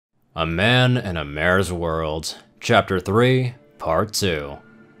A Man in a Mare's World, Chapter 3, Part 2.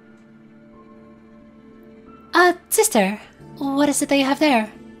 Sister, what is it that you have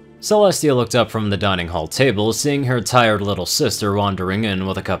there? Celestia looked up from the dining hall table, seeing her tired little sister wandering in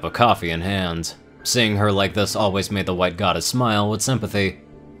with a cup of coffee in hand. Seeing her like this always made the White Goddess smile with sympathy.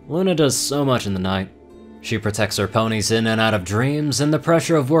 Luna does so much in the night. She protects her ponies in and out of dreams and the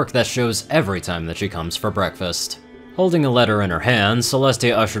pressure of work that shows every time that she comes for breakfast. Holding a letter in her hand,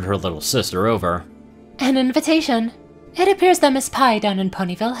 Celestia ushered her little sister over. An invitation. It appears that Miss Pye down in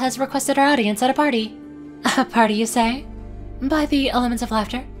Ponyville has requested our audience at a party. A party, you say? By the elements of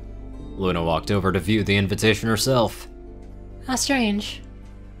laughter? Luna walked over to view the invitation herself. How strange.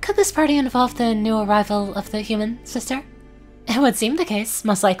 Could this party involve the new arrival of the human, sister? It would seem the case,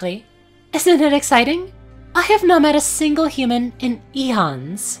 most likely. Isn't it exciting? I have not met a single human in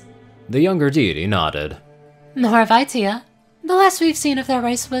eons. The younger deity nodded. Nor have I, Tia. The last we've seen of their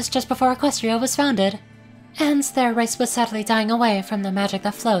race was just before Equestria was founded. And their race was sadly dying away from the magic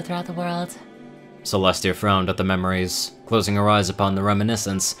that flowed throughout the world. Celestia frowned at the memories, closing her eyes upon the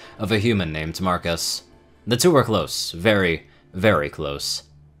reminiscence of a human named Marcus. The two were close, very, very close.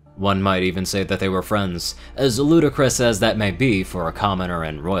 One might even say that they were friends, as ludicrous as that may be for a commoner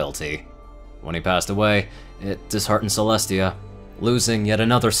in royalty. When he passed away, it disheartened Celestia, losing yet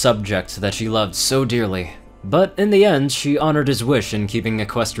another subject that she loved so dearly. But in the end, she honored his wish in keeping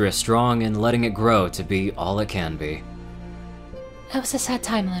Equestria strong and letting it grow to be all it can be. It was a sad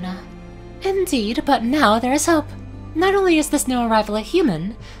time, Luna. Indeed, but now there is hope. Not only is this new arrival a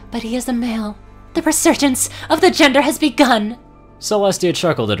human, but he is a male. The resurgence of the gender has begun! Celestia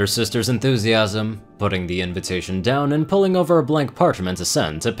chuckled at her sister's enthusiasm, putting the invitation down and pulling over a blank parchment to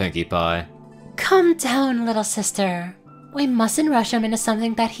send to Pinkie Pie. Calm down, little sister. We mustn't rush him into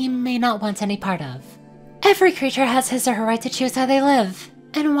something that he may not want any part of. Every creature has his or her right to choose how they live,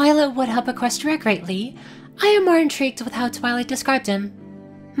 and while it would help Equestria greatly, I am more intrigued with how Twilight described him.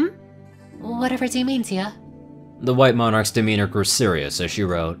 Whatever do you mean, Tia? The White Monarch's demeanor grew serious as she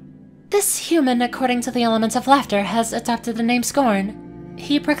wrote. This human, according to the elements of laughter, has adopted the name Scorn.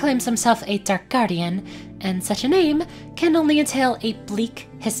 He proclaims himself a Dark Guardian, and such a name can only entail a bleak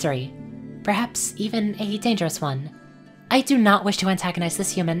history. Perhaps even a dangerous one. I do not wish to antagonize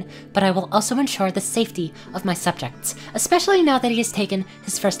this human, but I will also ensure the safety of my subjects, especially now that he has taken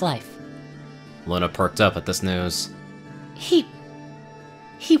his first life. Luna perked up at this news. He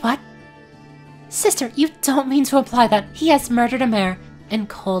what? Sister, you don't mean to imply that he has murdered a mare in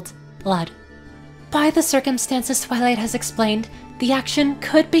cold blood. By the circumstances Twilight has explained, the action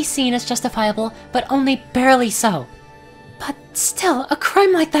could be seen as justifiable, but only barely so. But still, a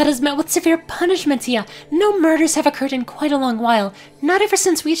crime like that is met with severe punishment, Tia. No murders have occurred in quite a long while, not ever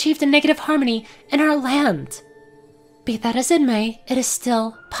since we achieved a negative harmony in our land. Be that as it may, it is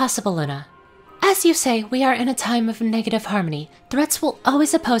still possible, Luna. As you say, we are in a time of negative harmony. Threats will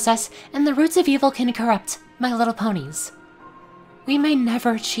always oppose us, and the roots of evil can corrupt my little ponies. We may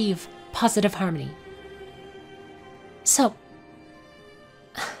never achieve positive harmony. So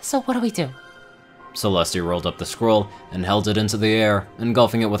what do we do? Celestia rolled up the scroll and held it into the air,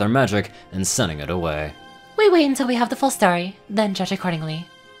 engulfing it with her magic and sending it away. We wait until we have the full story, then judge accordingly.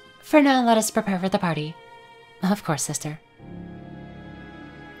 For now, let us prepare for the party. Of course, sister.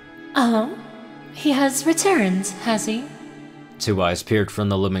 Oh? He has returned, has he? Two eyes peered from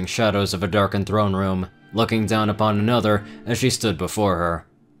the looming shadows of a darkened throne room, looking down upon another as she stood before her.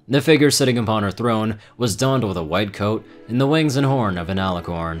 The figure sitting upon her throne was donned with a white coat and the wings and horn of an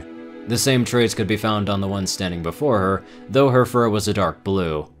alicorn. The same traits could be found on the one standing before her, though her fur was a dark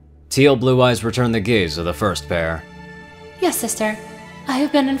blue. Teal blue eyes returned the gaze of the first pair. Yes, sister. I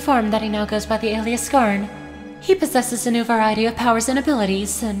have been informed that he now goes by the alias Scorn. He possesses a new variety of powers and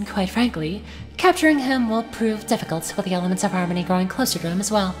abilities, and quite frankly, capturing him will prove difficult with the elements of harmony growing closer to him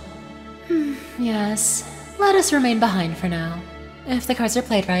as well. Yes. Let us remain behind for now. If the cards are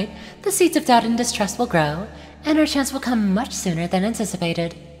played right, the seeds of doubt and distrust will grow, and our chance will come much sooner than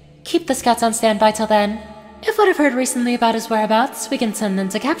anticipated. Keep the scouts on standby till then. If what I've heard recently about his whereabouts, we can send them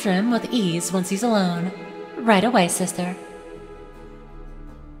to capture him with ease once he's alone. Right away, sister.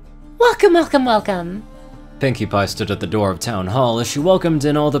 Welcome, welcome, welcome! Pinkie Pie stood at the door of Town Hall as she welcomed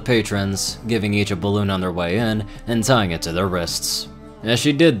in all the patrons, giving each a balloon on their way in and tying it to their wrists. As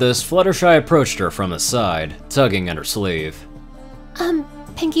she did this, Fluttershy approached her from the side, tugging at her sleeve.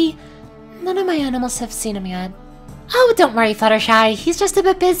 Pinkie, none of my animals have seen him yet. Oh, don't worry, Fluttershy, he's just a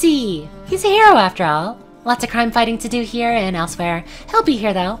bit busy. He's a hero after all. Lots of crime fighting to do here and elsewhere. He'll be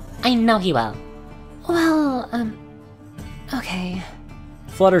here though. I know he will. Well, okay.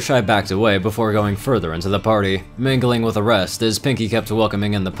 Fluttershy backed away before going further into the party, mingling with the rest as Pinkie kept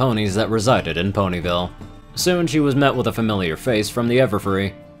welcoming in the ponies that resided in Ponyville. Soon she was met with a familiar face from the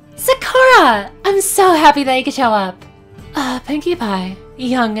Everfree. Sakura! I'm so happy that you could show up. Pinkie Pie,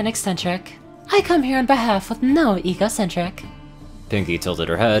 young and eccentric. I come here on behalf with no egocentric. Pinkie tilted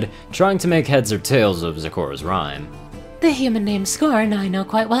her head, trying to make heads or tails of Sakura's rhyme. The human named Scorn I know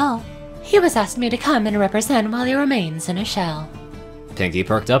quite well. He was asked me to come and represent while he remains in a shell. Pinkie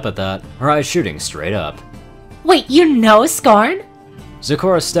perked up at that, her eyes shooting straight up. Wait, you know Scorn?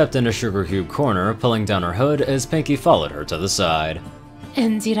 Sakura stepped into Sugar Cube Corner, pulling down her hood as Pinkie followed her to the side.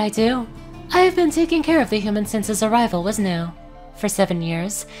 Indeed I do. I have been taking care of the human since his arrival was new. For 7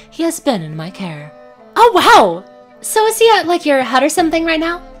 years, he has been in my care. Oh wow! So is he at like your hut or something right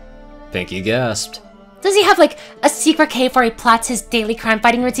now? Pinkie gasped. Does he have like a secret cave where he plots his daily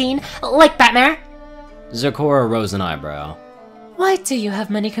crime-fighting routine, like Batmare? Sakura rose an eyebrow. Why do you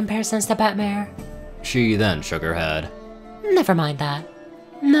have many comparisons to Batmare? She then shook her head. Never mind that.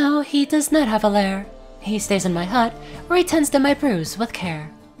 No, he does not have a lair. He stays in my hut, where he tends to my brews with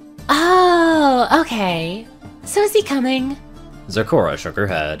care. Oh, okay. So is he coming? Sakura shook her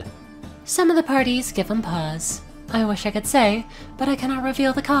head. Some of the parties give him pause. I wish I could say, but I cannot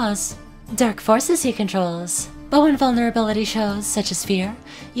reveal the cause. Dark forces he controls, but when vulnerability shows, such as fear,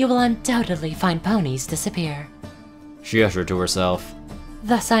 you will undoubtedly find ponies disappear. She ushered to herself.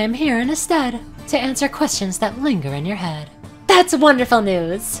 Thus I am here in his stead, to answer questions that linger in your head. That's wonderful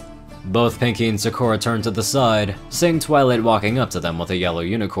news! Both Pinkie and Sakura turned to the side, seeing Twilight walking up to them with a yellow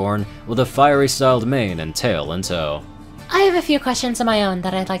unicorn with a fiery-styled mane and tail in tow. I have a few questions of my own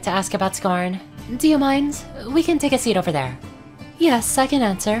that I'd like to ask about Scorn. Do you mind? We can take a seat over there. Yes, I can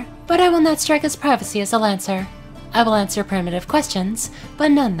answer, but I will not strike his privacy as a lancer. I will answer primitive questions,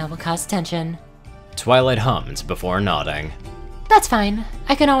 but none that will cause tension. Twilight hummed before nodding. That's fine.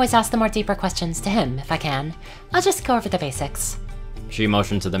 I can always ask the more deeper questions to him if I can. I'll just go over the basics. She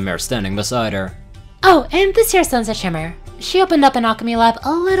motioned to the mare standing beside her. Oh, and this here Sunset Shimmer. She opened up an alchemy lab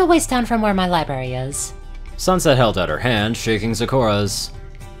a little ways down from where my library is. Sunset held out her hand, shaking Sakura's.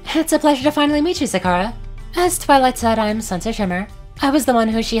 It's a pleasure to finally meet you, Sakura. As Twilight said, I'm Sunset Shimmer. I was the one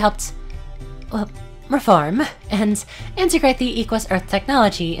who she helped, well, reform and integrate the Equus Earth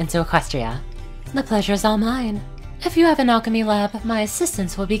technology into Equestria. The pleasure is all mine. If you have an alchemy lab, my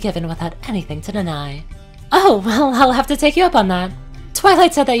assistance will be given without anything to deny. Oh, well, I'll have to take you up on that.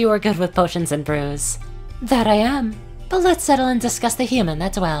 Twilight said that you were good with potions and brews. That I am. But let's settle and discuss the human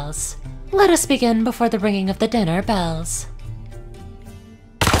that dwells. Let us begin before the ringing of the dinner bells.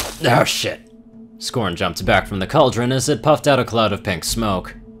 Oh shit. Scorn jumped back from the cauldron as it puffed out a cloud of pink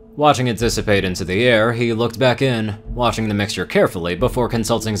smoke. Watching it dissipate into the air, he looked back in, watching the mixture carefully before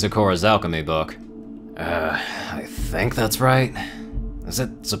consulting Sakura's alchemy book. I think that's right. Is it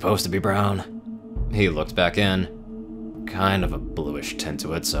supposed to be brown? He looked back in. Kind of a bluish tint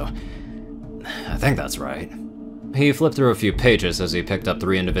to it, so I think that's right. He flipped through a few pages as he picked up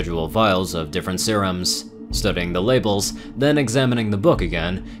 3 individual vials of different serums. Studying the labels, then examining the book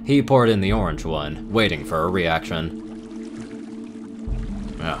again, he poured in the orange one, waiting for a reaction.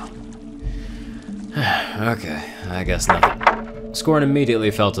 Oh. Okay, I guess nothing. Scorn immediately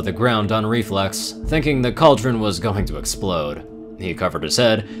fell to the ground on reflex, thinking the cauldron was going to explode. He covered his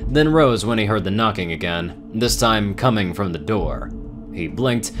head, then rose when he heard the knocking again, this time coming from the door. He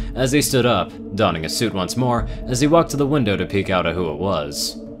blinked as he stood up, donning his suit once more as he walked to the window to peek out at who it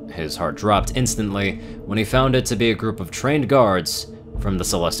was. His heart dropped instantly when he found it to be a group of trained guards from the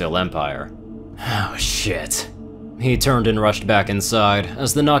Celestial Empire. Oh shit. He turned and rushed back inside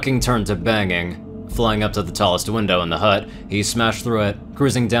as the knocking turned to banging. Flying up to the tallest window in the hut, he smashed through it,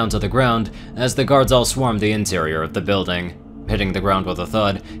 cruising down to the ground as the guards all swarmed the interior of the building. Hitting the ground with a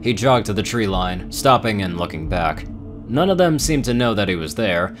thud, he jogged to the tree line, stopping and looking back. None of them seemed to know that he was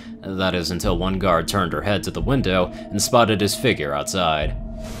there, that is until one guard turned her head to the window and spotted his figure outside.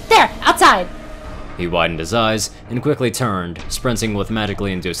 There, outside! He widened his eyes and quickly turned, sprinting with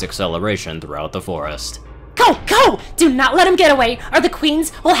magically induced acceleration throughout the forest. Go, go! Do not let him get away, or the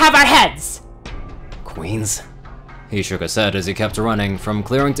queens will have our heads! Queens? He shook his head as he kept running, from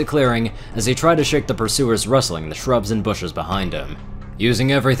clearing to clearing, as he tried to shake the pursuers rustling the shrubs and bushes behind him.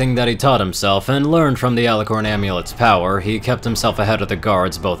 Using everything that he taught himself and learned from the Alicorn Amulet's power, he kept himself ahead of the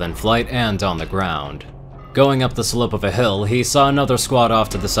guards both in flight and on the ground. Going up the slope of a hill, he saw another squad off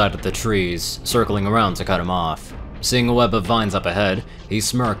to the side of the trees, circling around to cut him off. Seeing a web of vines up ahead, he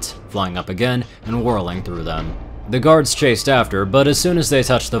smirked, flying up again and whirling through them. The guards chased after, but as soon as they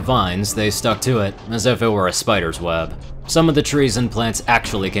touched the vines, they stuck to it, as if it were a spider's web. Some of the trees and plants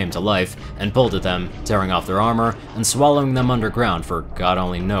actually came to life and pulled at them, tearing off their armor and swallowing them underground for God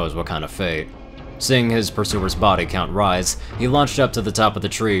only knows what kind of fate. Seeing his pursuer's body count rise, he launched up to the top of the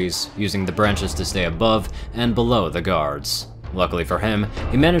trees, using the branches to stay above and below the guards. Luckily for him,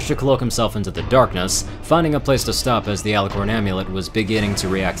 he managed to cloak himself into the darkness, finding a place to stop as the Alicorn amulet was beginning to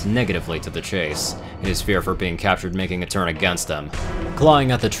react negatively to the chase, his fear for being captured making a turn against him.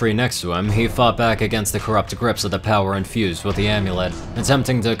 Clawing at the tree next to him, he fought back against the corrupt grips of the power infused with the amulet,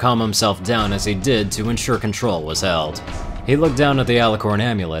 attempting to calm himself down as he did to ensure control was held. He looked down at the Alicorn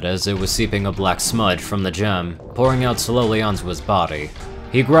amulet as it was seeping a black smudge from the gem, pouring out slowly onto his body.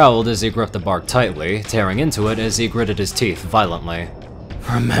 He growled as he gripped the bark tightly, tearing into it as he gritted his teeth violently.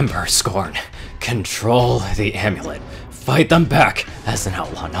 Remember, Scorn. Control the amulet. Fight them back as an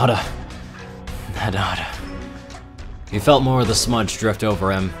outlaw, not a... He felt more of the smudge drift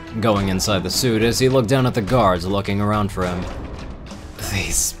over him, going inside the suit as he looked down at the guards looking around for him.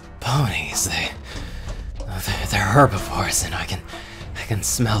 These ponies, they're herbivores and I can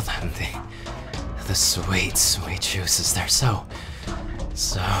smell them. The sweet, sweet juices, they're so...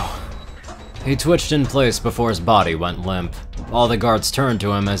 He twitched in place before his body went limp. All the guards turned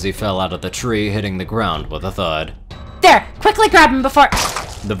to him as he fell out of the tree, hitting the ground with a thud. There! Quickly grab him before—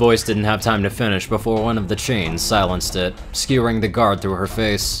 The voice didn't have time to finish before one of the chains silenced it, skewering the guard through her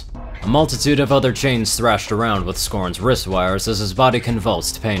face. A multitude of other chains thrashed around with Scorn's wrist wires as his body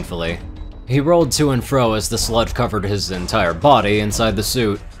convulsed painfully. He rolled to and fro as the sludge covered his entire body inside the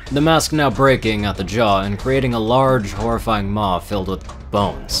suit, the mask now breaking at the jaw and creating a large, horrifying maw filled with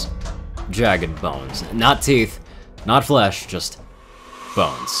bones. Jagged bones. Not teeth, not flesh, just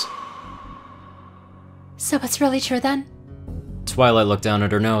bones. So it's really true then? Twilight looked down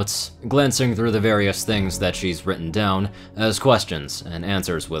at her notes, glancing through the various things that she's written down as questions and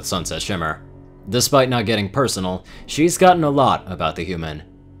answers with sunset shimmer. Despite not getting personal, she's gotten a lot about the human.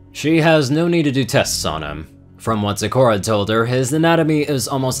 She has no need to do tests on him. From what Zecora had told her, his anatomy is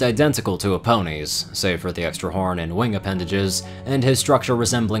almost identical to a pony's, save for the extra horn and wing appendages, and his structure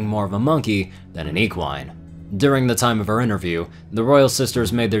resembling more of a monkey than an equine. During the time of her interview, the royal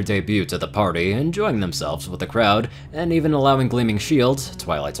sisters made their debut to the party, enjoying themselves with the crowd, and even allowing Gleaming Shield,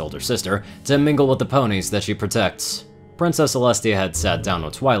 Twilight's older sister, to mingle with the ponies that she protects. Princess Celestia had sat down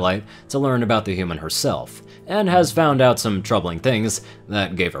with Twilight to learn about the human herself, and has found out some troubling things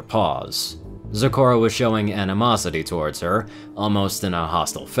that gave her pause. Zecora was showing animosity towards her, almost in a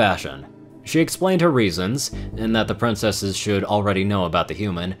hostile fashion. She explained her reasons, and that the princesses should already know about the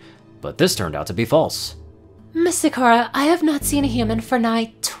human, but this turned out to be false. Miss Zecora, I have not seen a human for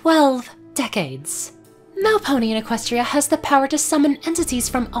nigh 12 decades. No pony in Equestria has the power to summon entities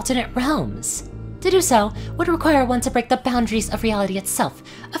from alternate realms. To do so would require one to break the boundaries of reality itself,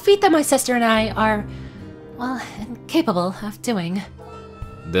 a feat that my sister and I are, well, incapable of doing.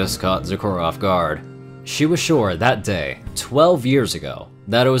 This caught Zecora off guard. She was sure that day, 12 years ago,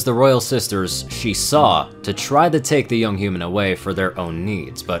 that it was the royal sisters she saw to try to take the young human away for their own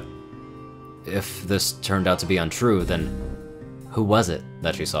needs, but if this turned out to be untrue, then who was it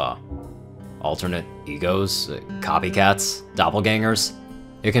that she saw? Alternate egos? Copycats? Doppelgangers?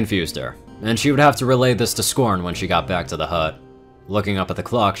 It confused her, and she would have to relay this to Scorn when she got back to the hut. Looking up at the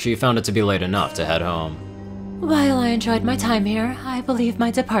clock, she found it to be late enough to head home. While I enjoyed my time here, I believe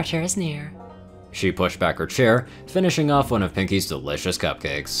my departure is near. She pushed back her chair, finishing off one of Pinky's delicious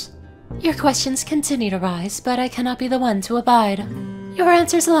cupcakes. Your questions continue to rise, but I cannot be the one to abide. Your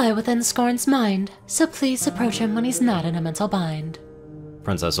answers lie within Scorn's mind, so please approach him when he's not in a mental bind.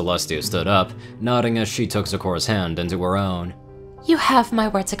 Princess Celestia stood up, nodding as she took Zecora's hand into her own. You have my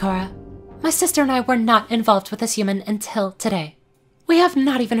word, Zecora. My sister and I were not involved with this human until today. We have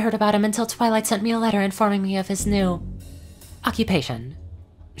not even heard about him until Twilight sent me a letter informing me of his new occupation.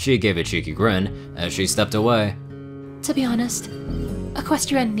 She gave a cheeky grin as she stepped away. To be honest,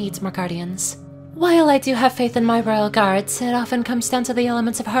 Equestria needs more guardians. While I do have faith in my royal guards, it often comes down to the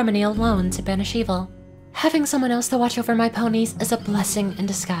elements of harmony alone to banish evil. Having someone else to watch over my ponies is a blessing in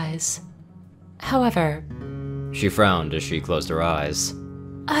disguise. However... She frowned as she closed her eyes.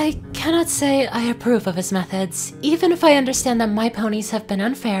 I cannot say I approve of his methods, even if I understand that my ponies have been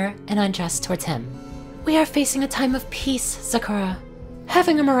unfair and unjust towards him. We are facing a time of peace, Zecora.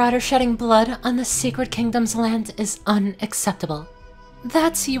 Having a marauder shedding blood on the Secret Kingdom's land is unacceptable.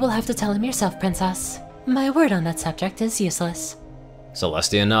 That you will have to tell him yourself, Princess. My word on that subject is useless.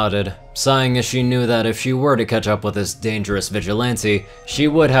 Celestia nodded, sighing as she knew that if she were to catch up with this dangerous vigilante, she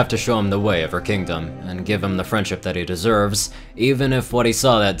would have to show him the way of her kingdom, and give him the friendship that he deserves, even if what he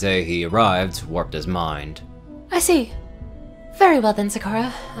saw that day he arrived warped his mind. I see. Very well then,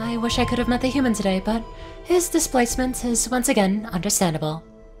 Sakura. I wish I could have met the human today, but his displacement is once again understandable.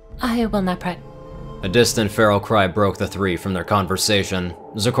 I will not pray. A distant feral cry broke the three from their conversation,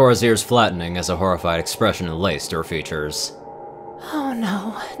 Sakura's ears flattening as a horrified expression laced her features. Oh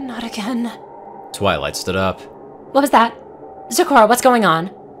no, not again. Twilight stood up. What was that? Sakura, what's going on?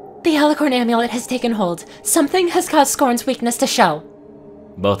 The Alicorn amulet has taken hold. Something has caused Scorn's weakness to show.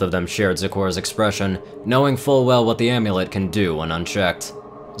 Both of them shared Sakura's expression, knowing full well what the amulet can do when unchecked.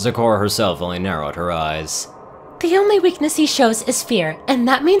 Sakura herself only narrowed her eyes. The only weakness he shows is fear, and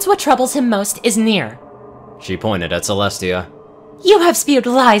that means what troubles him most is near. She pointed at Celestia. You have spewed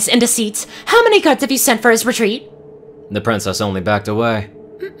lies and deceit. How many guards have you sent for his retreat? The princess only backed away.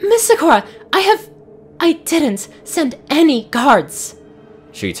 Miss Sakura, I didn't send any guards.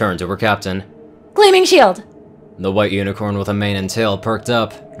 She turned to her captain. Gleaming shield! The white unicorn with a mane and tail perked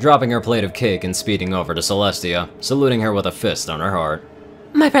up, dropping her plate of cake and speeding over to Celestia, saluting her with a fist on her heart.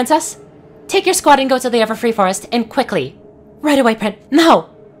 My princess, take your squad and go to the Everfree Forest, and quickly. Right away,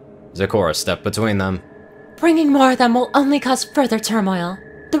 now! Sakura stepped between them. Bringing more of them will only cause further turmoil.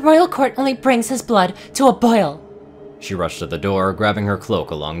 The royal court only brings his blood to a boil. She rushed to the door, grabbing her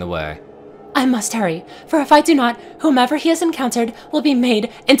cloak along the way. I must hurry, for if I do not, whomever he has encountered will be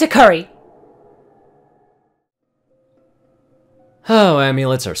made into curry. Oh,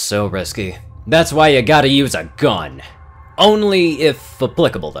 amulets are so risky. That's why you gotta use a gun. Only if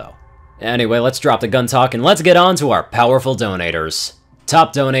applicable, though. Anyway, let's drop the gun talk and let's get on to our powerful donators.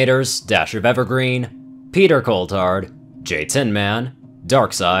 Top donators, Dash of Evergreen, Peter Coulthard, J Tin Man,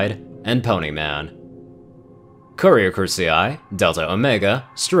 Darkside, and Ponyman. Courier Crucii, Delta Omega,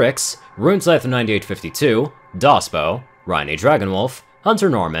 Strix, Runescythe 9852, Dospo, Rhynie Dragonwolf, Hunter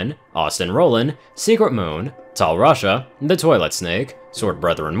Norman, Austin Roland, Secret Moon, Tal Rasha, The Toilet Snake, Sword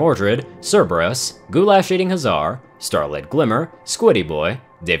Brethren Mordred, Cerberus, Goulash Eating Hazar, Starlight Glimmer, Squiddy Boy,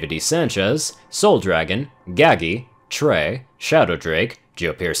 David D. Sanchez, Soul Dragon, Gaggy, Trey, Shadow Drake,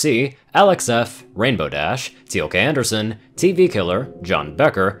 GeoPierC, Alex F., Rainbow Dash, Teal K. Anderson, TV Killer, John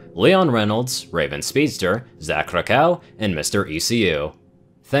Becker, Leon Reynolds, Raven Speedster, Zach Krakow, and Mr. ECU.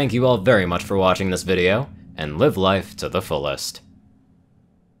 Thank you all very much for watching this video, and live life to the fullest.